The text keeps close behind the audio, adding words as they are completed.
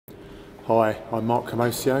Hi, I'm Mark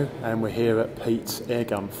Camoccio and we're here at Pete's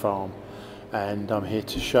Airgun Farm, and I'm here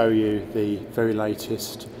to show you the very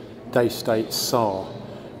latest Daystate Tsar,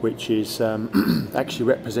 which is actually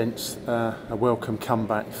represents a welcome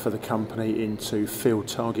comeback for the company into field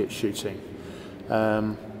target shooting.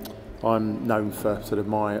 I'm known for sort of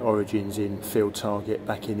my origins in field target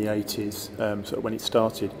back in the 80s, sort of when it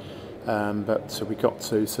started. So we got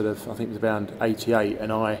to sort of, I think it was around 88,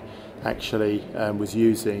 and I actually was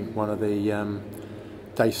using one of the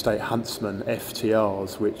Daystate Huntsman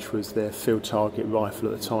FTRs, which was their field target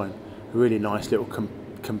rifle at the time. A really nice little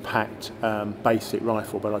compact basic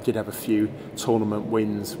rifle, but I did have a few tournament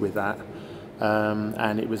wins with that,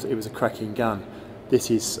 and it was a cracking gun. This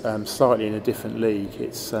is slightly in a different league.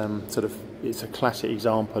 It's it's a classic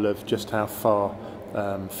example of just how far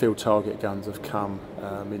field target guns have come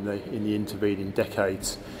in the intervening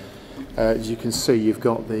decades. As you can see, you've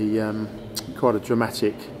got the quite a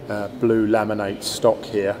dramatic blue laminate stock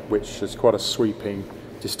here, which is quite a sweeping,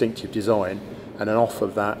 distinctive design, and then off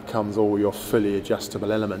of that comes all your fully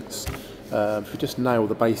adjustable elements. If we just nail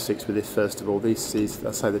the basics with this first of all, this is,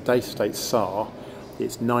 let's say, the Daystate Tsar.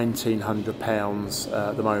 It's £1,900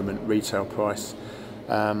 at the moment retail price,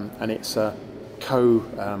 and it's a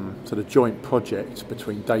sort of joint project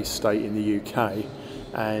between Daystate in the UK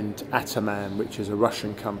and Ataman, which is a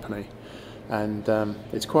Russian company, and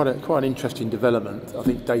it's quite an interesting development. I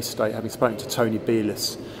think Daystate, having spoken to Tony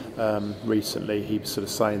Bielis recently, he was sort of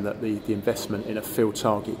saying that the investment in a field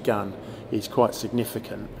target gun is quite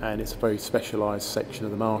significant, and it's a very specialised section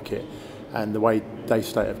of the market. And the way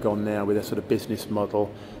Daystate have gone now with their sort of business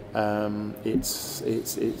model, it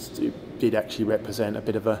did actually represent a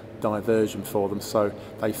bit of a diversion for them. So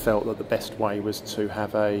they felt that the best way was to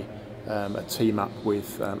have a team up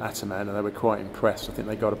with Ataman, and they were quite impressed. I think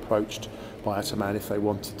they got approached by Ataman if they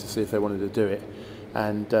wanted to see if they wanted to do it,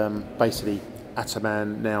 and basically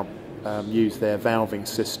Ataman now use their valving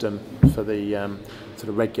system for the sort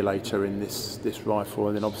of regulator in this rifle,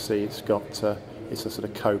 and then obviously it's got it's a sort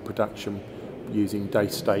of co-production using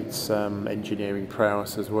Daystate's engineering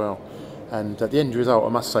prowess as well. And the end result, I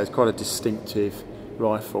must say, is quite a distinctive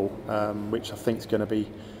rifle, which I think is going to be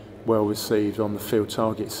well received on the field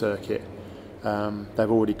target circuit.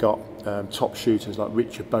 They've already got top shooters like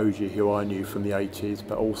Richard Bogie, who I knew from the 80s,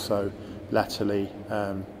 but also latterly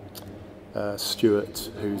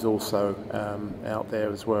Stewart, who's also out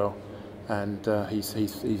there as well, and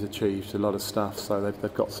he's achieved a lot of stuff. So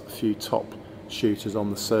they've got a few top shooters on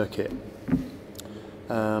the circuit.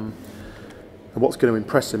 And what's going to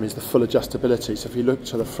impress them is the full adjustability. So if you look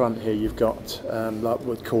to the front here, you've got like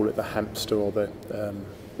we'd call it the hamster, or the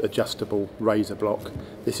adjustable razor block.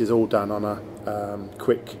 This is all done on a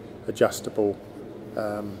quick adjustable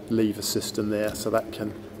lever system there, so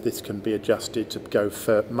this can be adjusted to go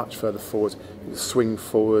much further forward. It can swing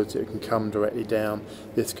forward, it can come directly down.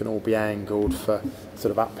 This can all be angled for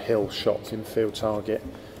sort of uphill shots in field target,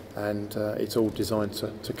 and it's all designed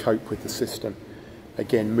to cope with the system.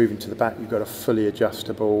 Again, moving to the back, you've got a fully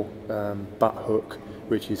adjustable butt hook,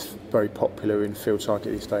 which is very popular in field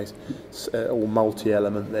target these days. It's all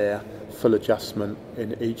multi-element there, full adjustment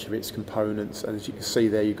in each of its components, and as you can see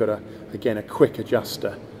there, you've got a quick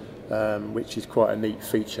adjuster, which is quite a neat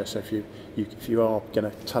feature. So if you are going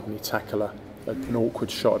to suddenly tackle an awkward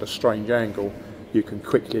shot at a strange angle, you can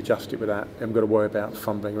quickly adjust it with that. You haven't got to worry about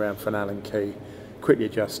fumbling around for an Allen key. Quickly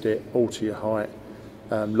adjust it, alter your height,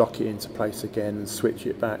 lock it into place again, and switch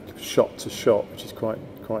it back shot to shot, which is quite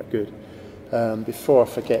good. Before I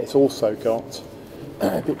forget, it's also got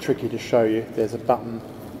a bit tricky to show you. There's a button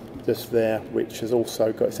just there which has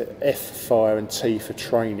also got, it's F fire and T for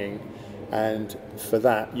training, and for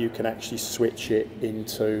that you can actually switch it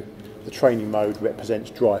into the training mode.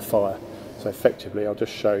 Represents dry fire. So effectively, I'll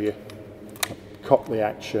just show you. Cock the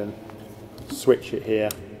action, switch it here.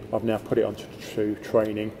 I've now put it onto true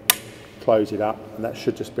training, close it up, and that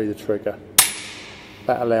should just be the trigger.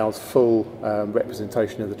 That allows full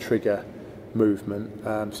representation of the trigger movement,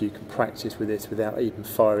 so you can practice with this without even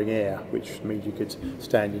firing air, which means you could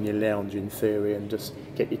stand in your lounge in theory and just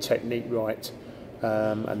get your technique right,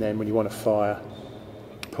 and then when you want to fire,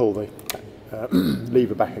 pull the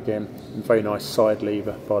lever back again. Very nice side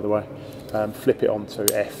lever, by the way. Flip it onto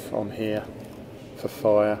F on here for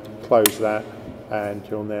fire, close that, and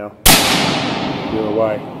you're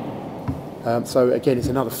away. So again, it's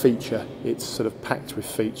another feature. It's sort of packed with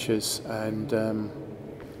features, and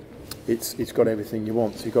it's got everything you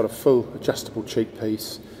want. So you've got a full adjustable cheek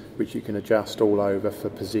piece, which you can adjust all over for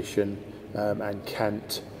position and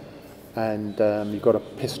cant, and you've got a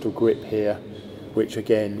pistol grip here, which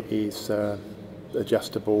again is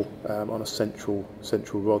adjustable on a central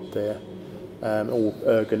rod there, all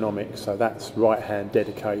ergonomic. So that's right hand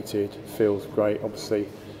dedicated, feels great. Obviously,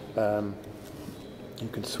 you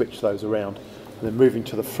can switch those around. And then moving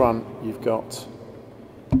to the front, you've got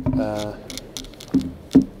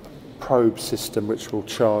probe system which will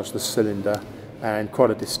charge the cylinder, and quite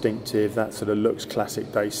a distinctive, that sort of looks classic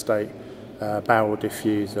Daystate, barrel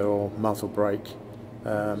diffuser or muzzle brake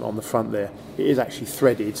on the front there. It is actually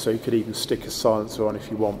threaded, so you could even stick a silencer on if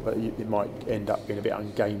you want, but it might end up being a bit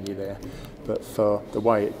ungainly there. But for the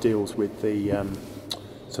way it deals with the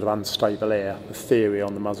sort of unstable air, the theory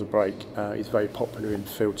on the muzzle brake is very popular in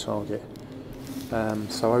field target.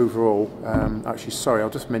 So overall, actually, sorry, I'll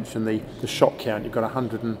just mention the shot count. You've got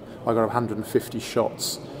I got 150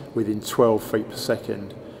 shots within 12 feet per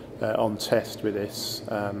second on test with this.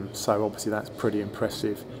 So obviously that's pretty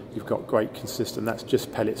impressive. You've got great consistent. That's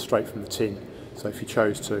just pellets straight from the tin. So if you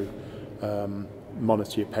chose to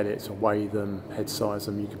monitor your pellets or weigh them, head size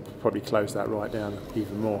them, you could probably close that right down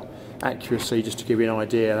even more. Accuracy, just to give you an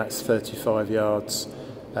idea, that's 35 yards.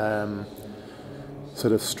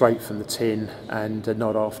 Sort of straight from the tin, and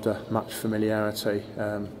not after much familiarity.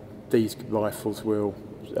 These rifles will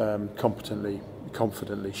confidently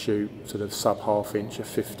shoot sort of sub half inch at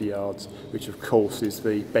 50 yards, which of course is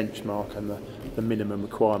the benchmark and the minimum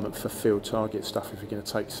requirement for field target stuff if you're going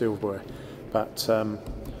to take silverware. But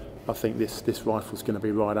I think this rifle's going to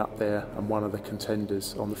be right up there and one of the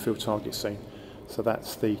contenders on the field target scene. So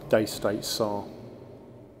that's the Daystate Tsar.